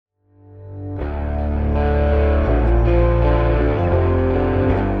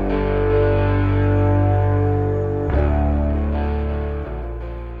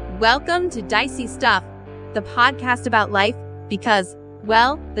Welcome to Dicey Stuff, the podcast about life because,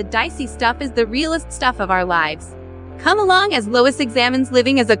 well, the dicey stuff is the realest stuff of our lives. Come along as Lois examines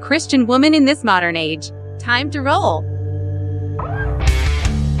living as a Christian woman in this modern age. Time to roll.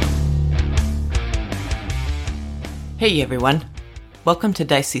 Hey everyone, welcome to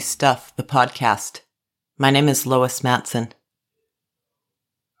Dicey Stuff, the podcast. My name is Lois Matson.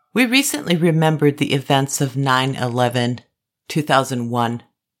 We recently remembered the events of 9/11, 2001,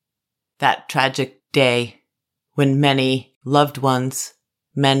 that tragic day when many loved ones,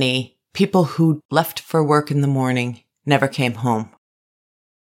 many people who left for work in the morning never came home.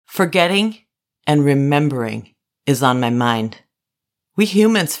 Forgetting and remembering is on my mind. We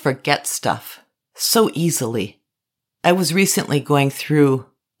humans forget stuff so easily. I was recently going through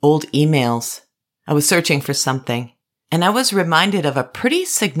old emails. I was searching for something, and I was reminded of a pretty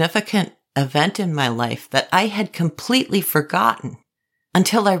significant event in my life that I had completely forgotten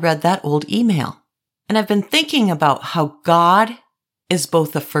until I read that old email. And I've been thinking about how God is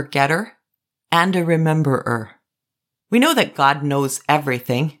both a forgetter and a rememberer. We know that God knows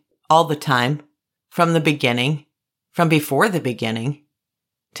everything all the time, from the beginning, from before the beginning,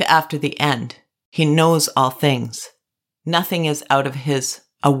 to after the end. He knows all things. Nothing is out of his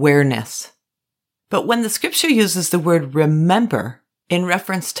awareness. But when the scripture uses the word remember in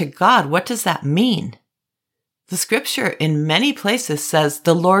reference to God, what does that mean? The scripture in many places says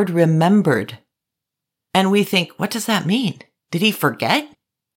the Lord remembered. And we think, what does that mean? Did he forget?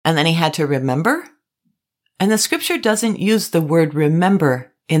 And then he had to remember? And the scripture doesn't use the word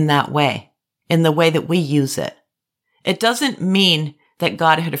remember in that way, in the way that we use it. It doesn't mean that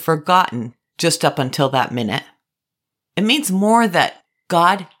God had forgotten just up until that minute. It means more that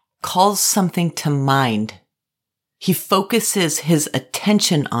God calls something to mind. He focuses his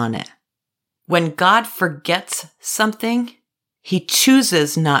attention on it. When God forgets something, he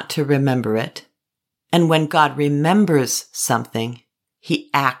chooses not to remember it. And when God remembers something, he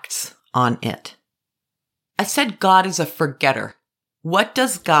acts on it. I said God is a forgetter. What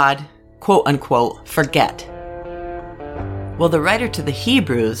does God, quote unquote, forget? Well, the writer to the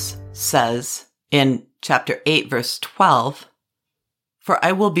Hebrews says in chapter 8, verse 12, "For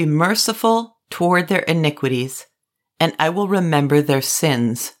I will be merciful toward their iniquities, and I will remember their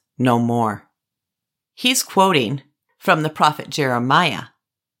sins no more." He's quoting from the prophet Jeremiah.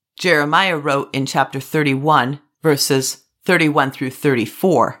 Jeremiah wrote in chapter 31, verses 31 through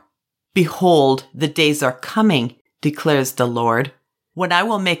 34, "Behold, the days are coming, declares the Lord, when I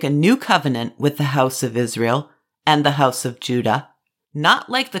will make a new covenant with the house of Israel and the house of Judah, not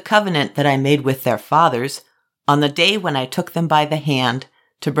like the covenant that I made with their fathers on the day when I took them by the hand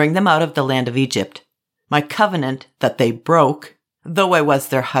to bring them out of the land of Egypt, my covenant that they broke, though I was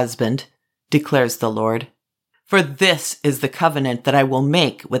their husband, declares the Lord. For this is the covenant that I will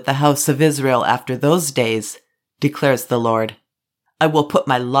make with the house of Israel after those days, declares the Lord. I will put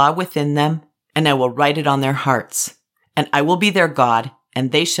my law within them, and I will write it on their hearts, and I will be their God,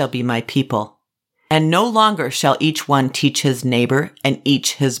 and they shall be my people. And no longer shall each one teach his neighbor and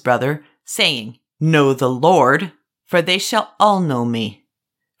each his brother, saying, Know the Lord, for they shall all know me.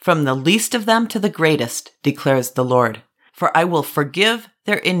 From the least of them to the greatest, declares the Lord. For I will forgive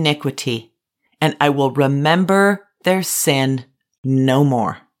their iniquity, and I will remember their sin no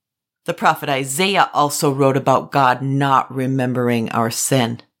more." The prophet Isaiah also wrote about God not remembering our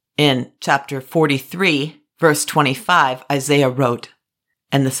sin. In chapter 43, verse 25, Isaiah wrote,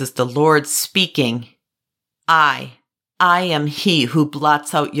 and this is the Lord speaking, I am he who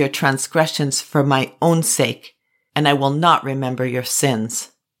blots out your transgressions for my own sake, and I will not remember your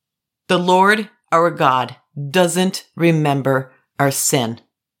sins. The Lord, our God, doesn't remember our sin.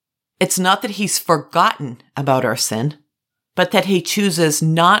 It's not that he's forgotten about our sin, but that he chooses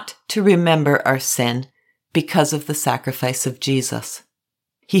not to remember our sin because of the sacrifice of Jesus.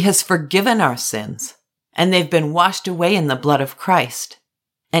 He has forgiven our sins, and they've been washed away in the blood of Christ.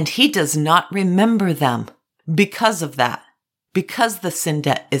 And he does not remember them because of that, because the sin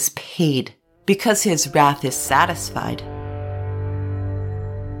debt is paid, because his wrath is satisfied.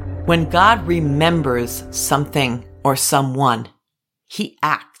 When God remembers something or someone, he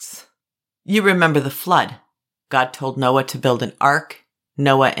acts. You remember the flood. God told Noah to build an ark.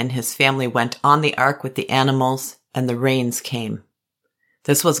 Noah and his family went on the ark with the animals, and the rains came.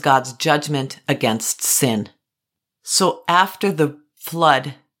 This was God's judgment against sin. So after the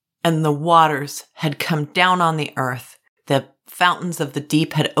flood and the waters had come down on the earth, the fountains of the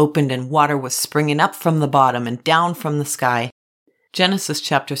deep had opened and water was springing up from the bottom and down from the sky. Genesis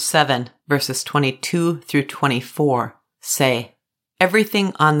chapter 7, verses 22 through 24 say,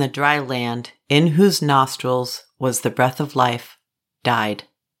 Everything on the dry land, in whose nostrils was the breath of life, died.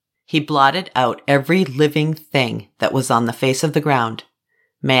 He blotted out every living thing that was on the face of the ground,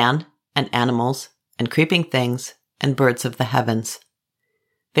 man and animals and creeping things and birds of the heavens.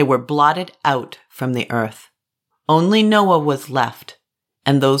 They were blotted out from the earth. Only Noah was left,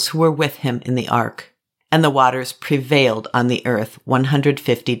 and those who were with him in the ark, and the waters prevailed on the earth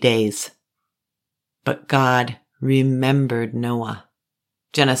 150 days. But God remembered Noah.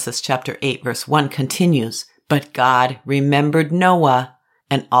 Genesis chapter 8 verse 1 continues, "But God remembered Noah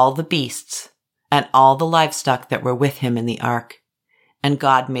and all the beasts and all the livestock that were with him in the ark. And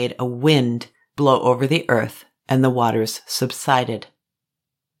God made a wind blow over the earth, and the waters subsided."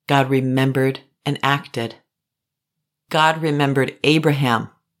 God remembered and acted. God remembered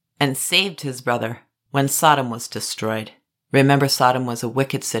Abraham and saved his brother when Sodom was destroyed. Remember, Sodom was a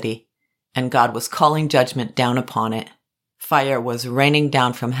wicked city, and God was calling judgment down upon it. Fire was raining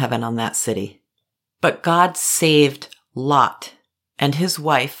down from heaven on that city. But God saved Lot and his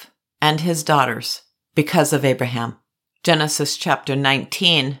wife and his daughters because of Abraham. Genesis chapter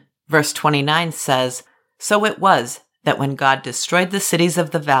 19, verse 29 says, "So it was that when God destroyed the cities of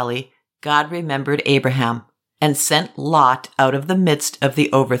the valley, God remembered Abraham and sent Lot out of the midst of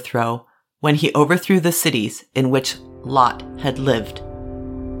the overthrow when he overthrew the cities in which Lot had lived."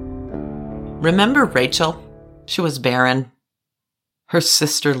 Remember Rachel? She was barren. Her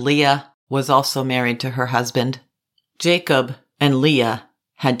sister Leah was also married to her husband. Jacob and Leah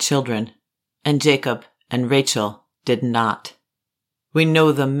had children, and Jacob and Rachel did not. We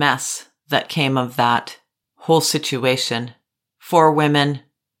know the mess that came of that whole situation. 4 women,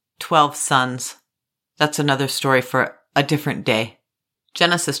 12 sons. That's another story for a different day.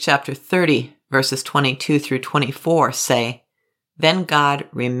 Genesis chapter 30, verses 22 through 24 say, "Then God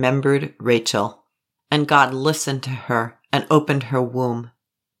remembered Rachel, and God listened to her and opened her womb.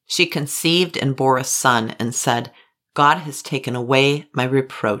 She conceived and bore a son and said, 'God has taken away my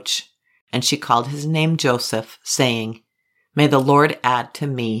reproach.' And she called his name Joseph, saying, 'May the Lord add to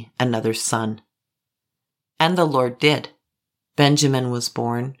me another son.' And the Lord did. Benjamin was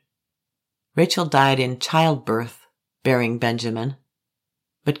born. Rachel died in childbirth, bearing Benjamin.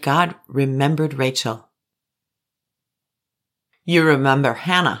 But God remembered Rachel." You remember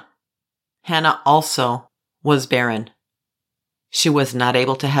Hannah. Hannah also was barren. She was not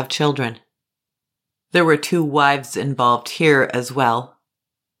able to have children. There were 2 wives involved here as well.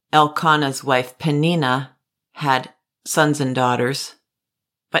 Elkanah's wife Peninnah had sons and daughters,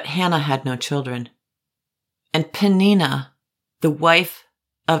 but Hannah had no children. And Peninnah, the wife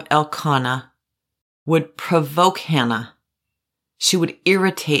of Elkanah, would provoke Hannah. She would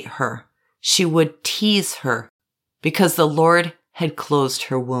irritate her. She would tease her because the Lord had closed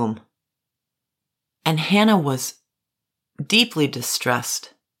her womb. And Hannah was deeply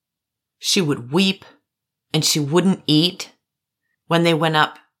distressed. She would weep and she wouldn't eat when they went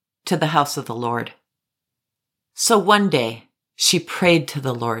up to the house of the Lord. So one day she prayed to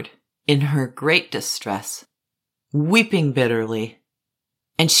the Lord in her great distress, weeping bitterly,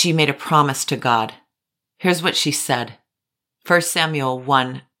 and she made a promise to God. Here's what she said. 1 Samuel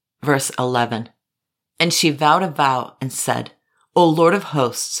 1, verse 11. "And she vowed a vow and said, 'O Lord of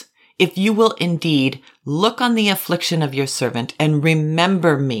hosts, if you will indeed look on the affliction of your servant and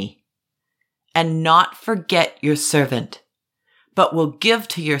remember me, and not forget your servant, but will give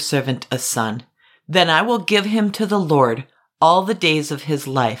to your servant a son, then I will give him to the Lord all the days of his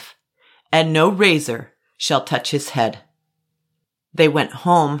life, and no razor shall touch his head.'" They went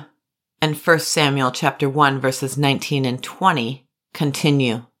home, and 1 Samuel chapter 1 verses 19 and 20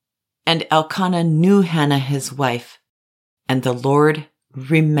 continue. "And Elkanah knew Hannah his wife, and the Lord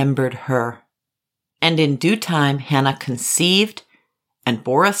remembered her. And in due time Hannah conceived and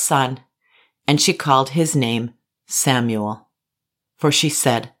bore a son, and she called his name Samuel. For she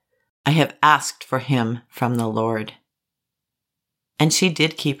said, 'I have asked for him from the Lord.'" And she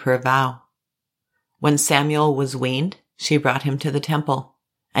did keep her vow. When Samuel was weaned, she brought him to the temple,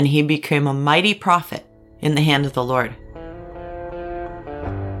 and he became a mighty prophet in the hand of the Lord.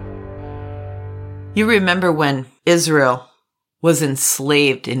 You remember when Israel was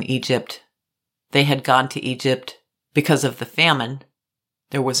enslaved in Egypt. They had gone to Egypt because of the famine.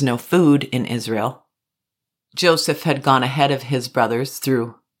 There was no food in Israel. Joseph had gone ahead of his brothers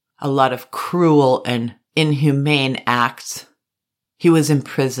through a lot of cruel and inhumane acts. He was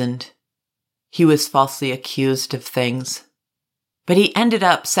imprisoned. He was falsely accused of things. But he ended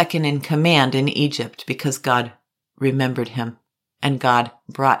up second in command in Egypt because God remembered him and God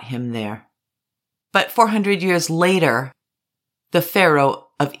brought him there. But 400 years later, the Pharaoh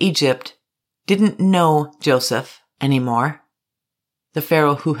of Egypt didn't know Joseph anymore. The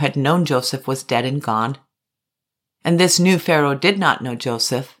Pharaoh who had known Joseph was dead and gone. And this new Pharaoh did not know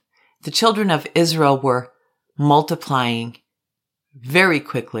Joseph, The children of Israel were multiplying very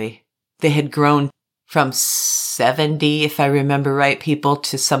quickly. They had grown from 70, if I remember right, people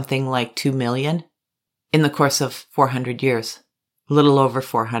to something like 2 million in the course of 400 years, a little over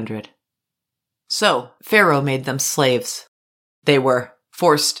 400. So Pharaoh made them slaves. They were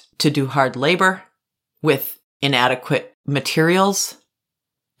forced to do hard labor with inadequate materials.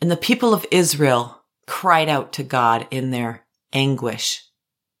 And the people of Israel cried out to God in their anguish.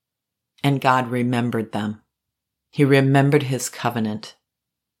 And God remembered them. He remembered his covenant.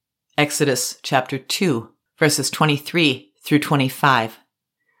 Exodus chapter 2, verses 23 through 25.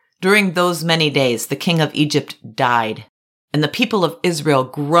 During those many days, the king of Egypt died, and the people of Israel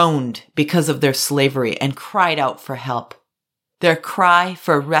groaned because of their slavery and cried out for help. Their cry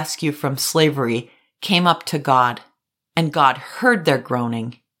for rescue from slavery came up to God, and God heard their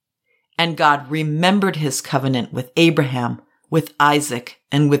groaning. And God remembered his covenant with Abraham, with Isaac,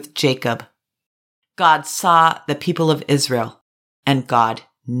 and with Jacob. God saw the people of Israel, and God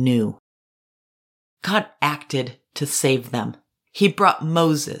knew. God acted to save them. He brought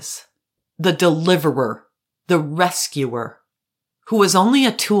Moses, the deliverer, the rescuer, who was only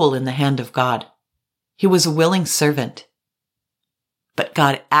a tool in the hand of God. He was a willing servant. But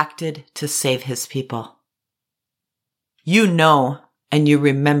God acted to save his people. You know and you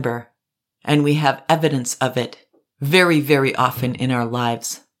remember, and we have evidence of it very, very often in our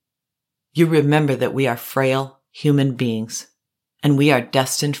lives. You remember that we are frail human beings, and we are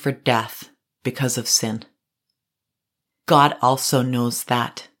destined for death because of sin. God also knows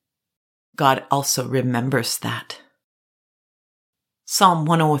that. God also remembers that. Psalm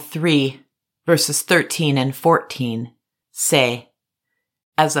 103, verses 13 and 14 say,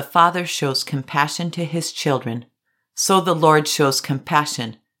 "As a father shows compassion to his children, so the Lord shows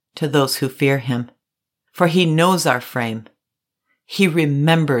compassion to those who fear him. For he knows our frame. He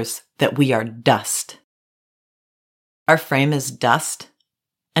remembers that we are dust." Our frame is dust,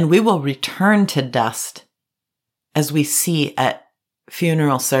 and we will return to dust, as we see at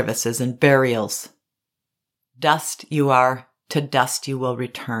funeral services and burials. Dust you are, to dust you will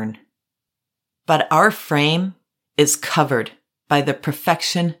return. But our frame is covered by the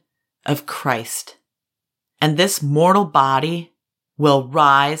perfection of Christ, and this mortal body will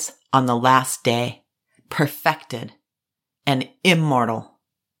rise on the last day, perfected and immortal.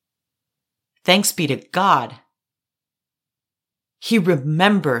 Thanks be to God. He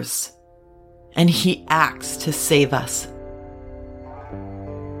remembers and he acts to save us.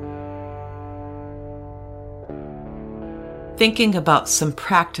 Thinking about some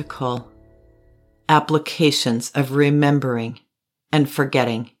practical applications of remembering and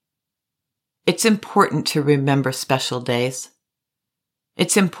forgetting. It's important to remember special days.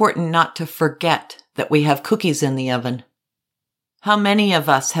 It's important not to forget that we have cookies in the oven. How many of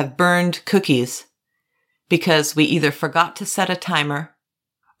us have burned cookies because we either forgot to set a timer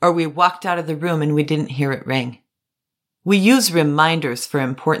or we walked out of the room and we didn't hear it ring? We use reminders for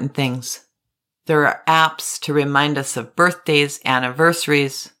important things. There are apps to remind us of birthdays,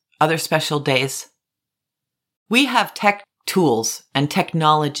 anniversaries, other special days. We have tech tools and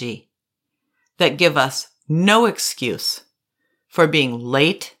technology that give us no excuse for being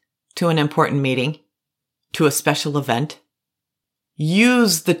late to an important meeting, to a special event.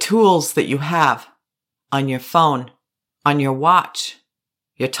 Use the tools that you have on your phone, on your watch,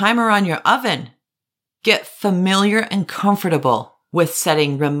 your timer on your oven. Get familiar and comfortable with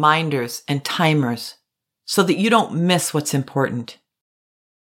setting reminders and timers so that you don't miss what's important.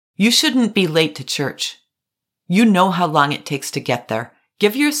 You shouldn't be late to church. You know how long it takes to get there.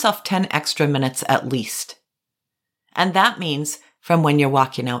 Give yourself 10 extra minutes at least. And that means from when you're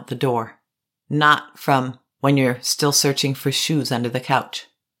walking out the door, not from when you're still searching for shoes under the couch.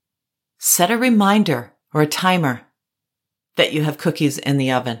 Set a reminder or a timer that you have cookies in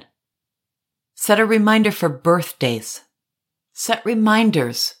the oven. Set a reminder for birthdays. Set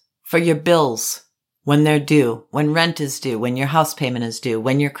reminders for your bills when they're due, when rent is due, when your house payment is due,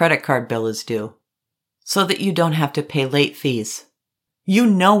 when your credit card bill is due, so that you don't have to pay late fees. You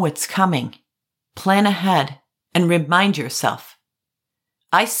know it's coming. Plan ahead and remind yourself.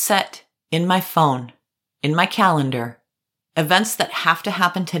 I set in my phone, in my calendar, events that have to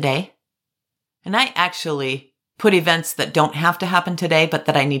happen today. And I actually put events that don't have to happen today, but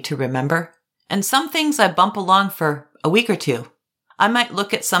that I need to remember. And some things I bump along for a week or two. I might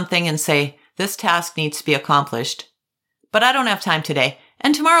look at something and say, this task needs to be accomplished, but I don't have time today.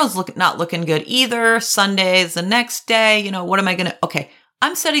 And tomorrow's not looking good either. Sunday's the next day. What am I going to? Okay,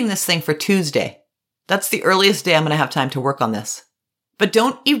 I'm setting this thing for Tuesday. That's the earliest day I'm going to have time to work on this. But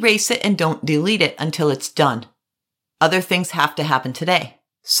don't erase it and don't delete it until it's done. Other things have to happen today.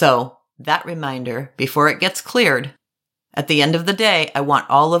 So that reminder, before it gets cleared, at the end of the day, I want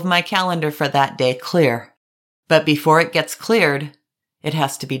all of my calendar for that day clear. But before it gets cleared, it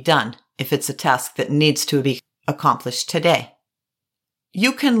has to be done if it's a task that needs to be accomplished today.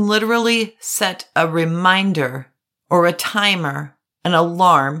 You can literally set a reminder or a timer, an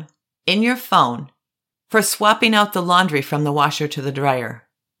alarm in your phone for swapping out the laundry from the washer to the dryer.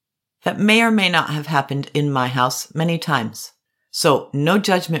 That may or may not have happened in my house many times. So no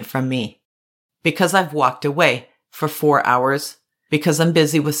judgment from me. Because I've walked away for 4 hours because I'm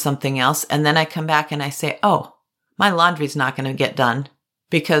busy with something else, and then I come back and I say, oh, my laundry's not going to get done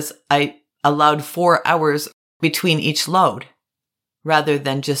because I allowed 4 hours between each load rather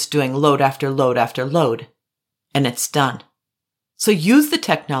than just doing load after load after load, and it's done. So use the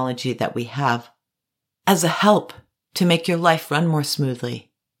technology that we have as a help to make your life run more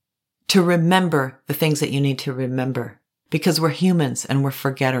smoothly, to remember the things that you need to remember, because we're humans and we're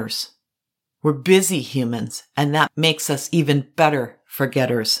forgetters. We're busy humans, and that makes us even better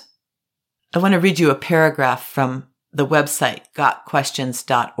forgetters. I want to read you a paragraph from the website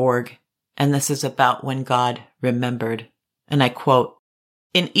gotquestions.org, and this is about when God remembered. And I quote,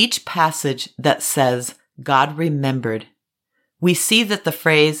 "In each passage that says God remembered, we see that the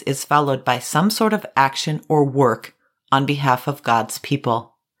phrase is followed by some sort of action or work on behalf of God's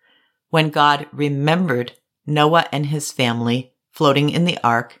people. When God remembered Noah and his family floating in the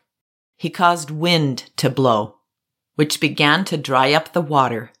ark, he caused wind to blow, which began to dry up the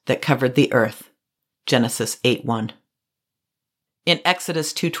water that covered the earth." Genesis 8:1. In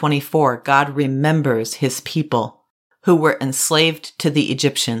Exodus 2:24, God remembers his people who were enslaved to the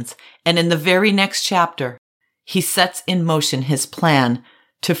Egyptians, and in the very next chapter, he sets in motion his plan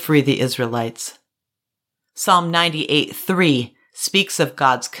to free the Israelites. Psalm 98:3 speaks of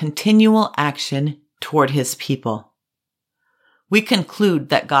God's continual action toward his people. We conclude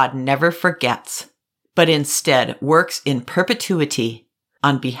that God never forgets, but instead works in perpetuity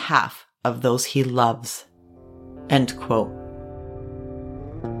on behalf of those he loves. End quote.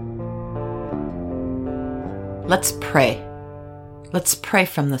 Let's pray. Let's pray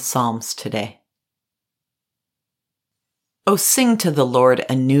from the Psalms today. Oh, sing to the Lord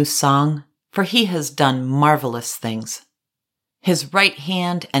a new song, for he has done marvelous things. His right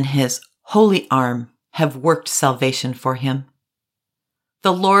hand and his holy arm have worked salvation for him.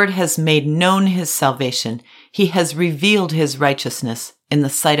 The Lord has made known his salvation. He has revealed his righteousness in the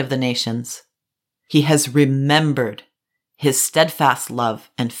sight of the nations. He has remembered his steadfast love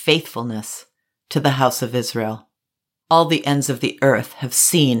and faithfulness to the house of Israel. All the ends of the earth have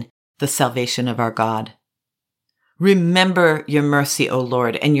seen the salvation of our God. Remember your mercy, O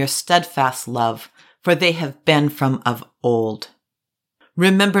Lord, and your steadfast love, for they have been from of old.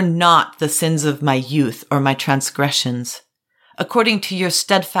 Remember not the sins of my youth or my transgressions. According to your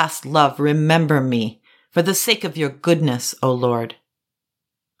steadfast love, remember me, for the sake of your goodness, O Lord.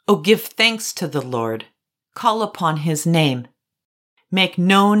 O give thanks to the Lord. Call upon his name. Make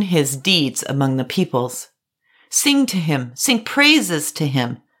known his deeds among the peoples. Sing to him, sing praises to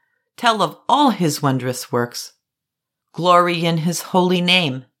him. Tell of all his wondrous works. Glory in his holy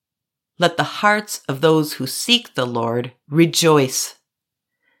name. Let the hearts of those who seek the Lord rejoice.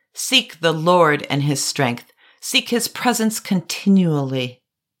 Seek the Lord and his strength. Seek his presence continually.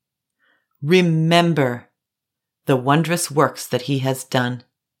 Remember the wondrous works that he has done,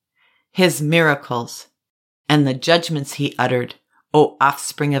 his miracles, and the judgments he uttered, O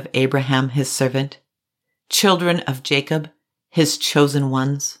offspring of Abraham, his servant, children of Jacob, his chosen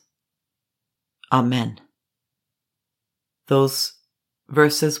ones. Amen. Those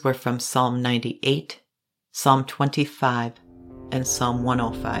verses were from Psalm 98, Psalm 25, and Psalm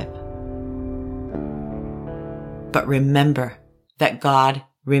 105. But remember that God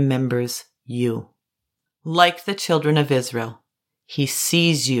remembers you. Like the children of Israel, he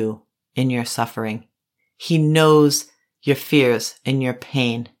sees you in your suffering. He knows your fears and your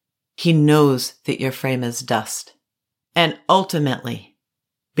pain. He knows that your frame is dust. And ultimately,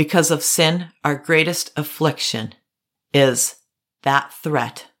 because of sin, our greatest affliction is that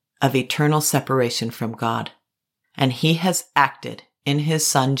threat of eternal separation from God. And he has acted in his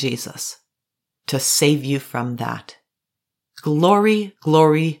Son Jesus to save you from that. Glory,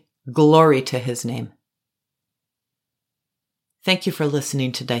 glory, glory to his name. Thank you for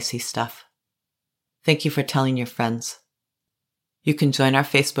listening to Dicey Stuff. Thank you for telling your friends. You can join our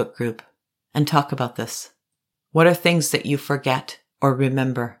Facebook group and talk about this. What are things that you forget or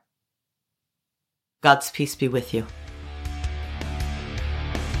remember? God's peace be with you.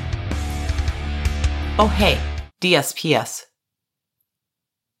 Oh, hey, DSPS.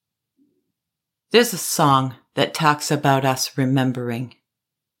 There's a song that talks about us remembering.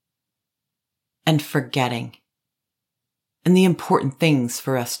 and forgetting, and the important things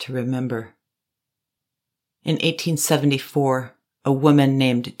for us to remember. In 1874, a woman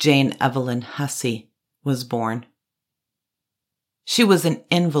named Jane Evelyn Hussey was born. She was an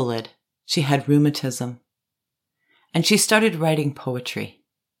invalid. She had rheumatism. And she started writing poetry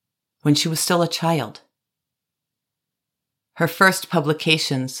when she was still a child. Her first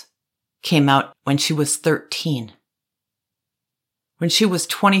publications came out when she was 13. When she was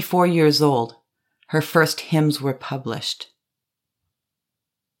 24 years old, her first hymns were published.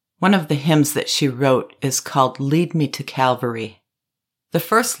 One of the hymns that she wrote is called Lead Me to Calvary. The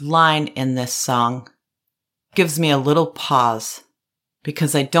first line in this song gives me a little pause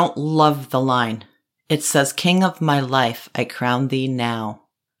because I don't love the line. It says, King of my life, I crown thee now.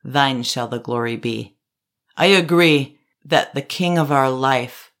 Thine shall the glory be. I agree that the King of our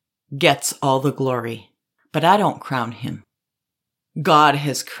life gets all the glory, but I don't crown him. God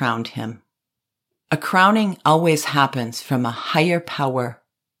has crowned him. A crowning always happens from a higher power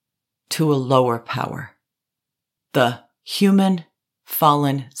to a lower power. The human,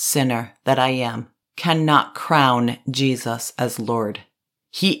 fallen sinner that I am cannot crown Jesus as Lord.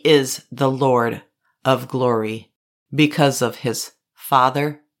 He is the Lord of glory because of his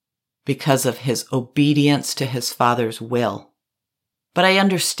Father, because of his obedience to his Father's will. But I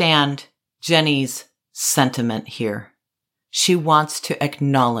understand Jenny's sentiment here. She wants to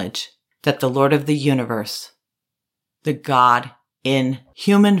acknowledge that the Lord of the universe, the God in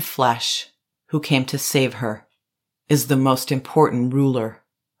human flesh who came to save her, is the most important ruler,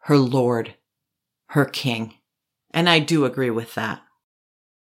 her Lord, her King. And I do agree with that.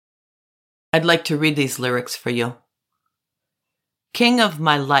 I'd like to read these lyrics for you. King of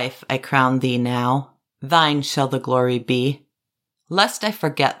my life, I crown thee now. Thine shall the glory be. Lest I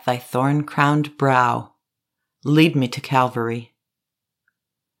forget thy thorn-crowned brow, lead me to Calvary.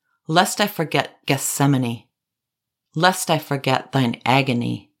 Lest I forget Gethsemane, lest I forget thine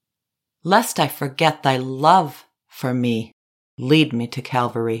agony, lest I forget thy love for me, lead me to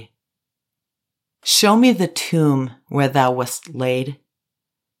Calvary. Show me the tomb where thou wast laid,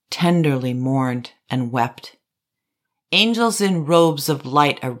 tenderly mourned and wept. Angels in robes of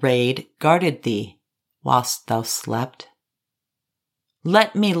light arrayed guarded thee whilst thou slept.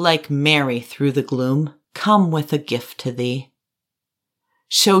 Let me like Mary through the gloom come with a gift to thee.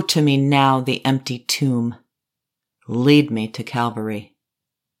 Show to me now the empty tomb. Lead me to Calvary.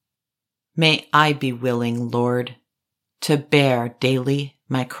 May I be willing, Lord, to bear daily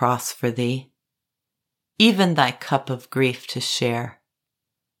my cross for thee, even thy cup of grief to share.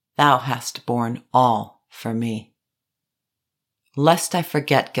 Thou hast borne all for me. Lest I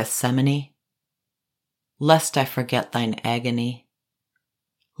forget Gethsemane, lest I forget thine agony,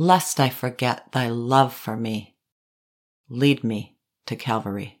 lest I forget thy love for me, lead me to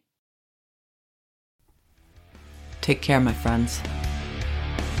Calvary. Take care, my friends.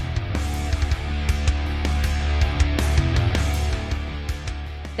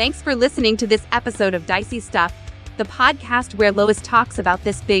 Thanks for listening to this episode of Dicey Stuff, the podcast where Lois talks about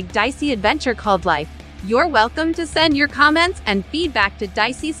this big dicey adventure called life. You're welcome to send your comments and feedback to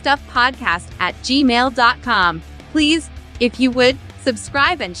diceystuffpodcast@gmail.com. Please, if you would,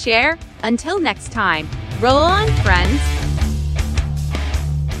 subscribe and share. Until next time, roll on, friends.